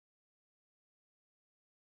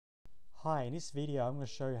Hi, in this video I'm going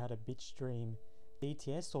to show you how to bitstream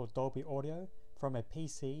DTS or Dolby audio from a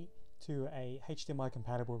PC to a HDMI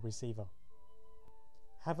compatible receiver.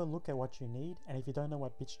 Have a look at what you need, and if you don't know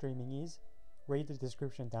what bitstreaming is, read the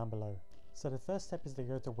description down below. So the first step is to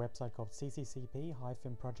go to a website called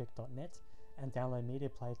cccp-project.net and download Media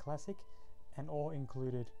Player Classic and all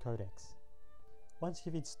included codecs. Once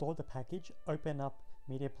you've installed the package, open up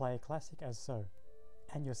Media Player Classic as so.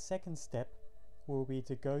 And your second step will be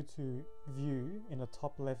to go to View in the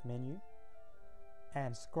top left menu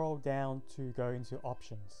and scroll down to go into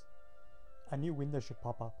Options. A new window should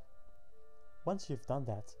pop up. Once you've done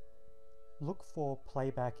that, look for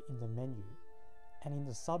Playback in the menu, and in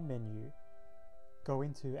the sub-menu, go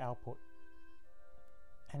into Output.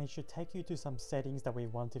 And it should take you to some settings that we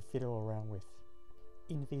want to fiddle around with.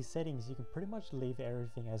 In these settings, you can pretty much leave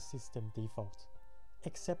everything as system default,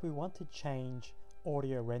 except we want to change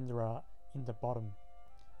audio renderer in the bottom.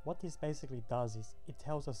 What this basically does is it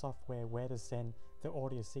tells the software where to send the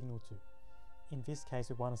audio signal to. In this case,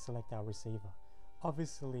 we want to select our receiver.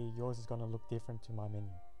 Obviously, yours is going to look different to my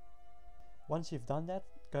menu. Once you've done that,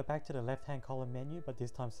 go back to the left-hand column menu, but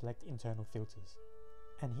this time select internal filters.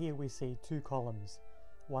 And here we see two columns,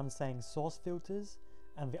 one saying source filters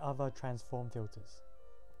and the other transform filters.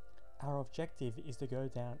 Our objective is to go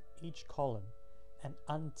down each column and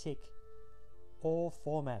untick all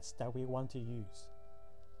formats that we want to use.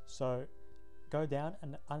 So go down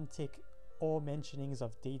and untick all mentionings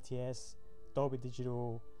of DTS, Dolby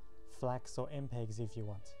Digital, FLAC or MPEGs if you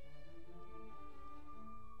want.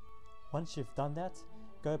 Once you've done that,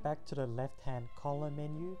 go back to the left-hand column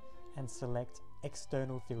menu and select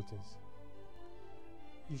external filters.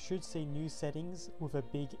 You should see new settings with a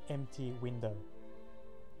big empty window.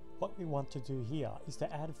 What we want to do here is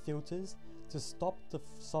to add filters to stop the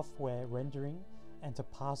software rendering and to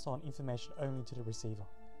pass on information only to the receiver.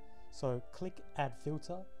 So click Add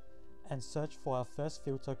Filter and search for our first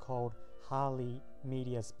filter called Harley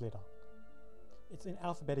Media Splitter. It's in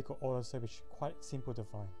alphabetical order, so it's quite simple to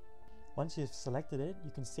find. Once you've selected it,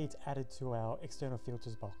 you can see it's added to our external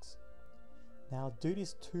filters box. Now do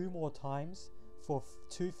this 2 more times for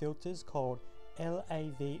 2 filters called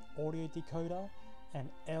LAV Audio Decoder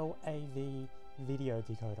and LAV Video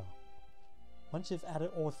Decoder. Once you've added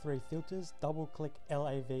all 3 filters, double click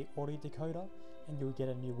LAV Audio Decoder and you'll get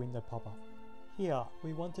a new window pop up. Here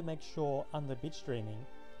we want to make sure under bitstreaming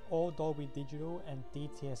all Dolby Digital and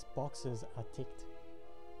DTS boxes are ticked.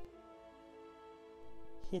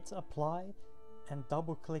 Hit apply and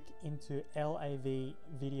double click into LAV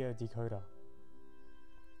Video Decoder.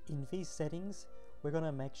 In these settings, we're going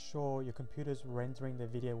to make sure your computer's rendering the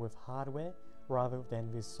video with hardware rather than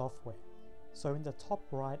with software. So in the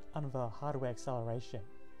top right under hardware acceleration,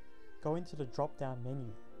 go into the drop down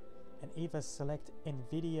menu and either select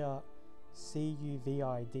NVIDIA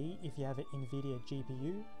CUVID if you have an NVIDIA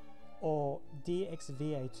GPU, or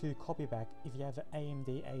DXVA2 copyback if you have an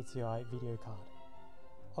AMD ATI video card.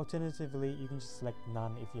 Alternatively, you can just select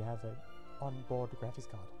none if you have an onboard graphics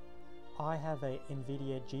card. I have a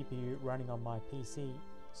NVIDIA GPU running on my PC,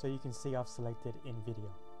 so you can see I've selected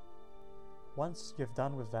NVIDIA. Once you've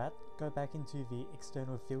done with that, go back into the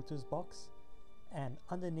external filters box, and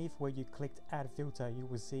underneath where you clicked Add Filter, you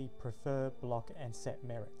will see Prefer, Block and Set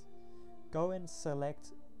Merit. Go and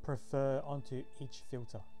select Prefer onto each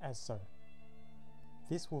filter as so.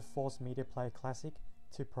 This will force Media Player Classic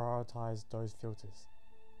to prioritize those filters.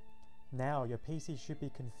 Now your PC should be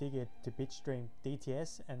configured to bitstream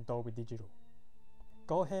DTS and Dolby Digital.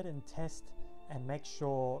 Go ahead and test and make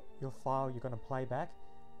sure your file you're going to play back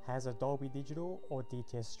has a Dolby Digital or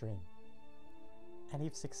DTS stream. And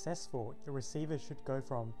if successful, your receiver should go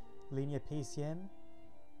from linear PCM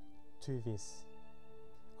to this.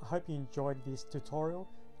 I hope you enjoyed this tutorial,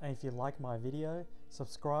 and if you like my video,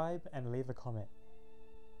 subscribe and leave a comment.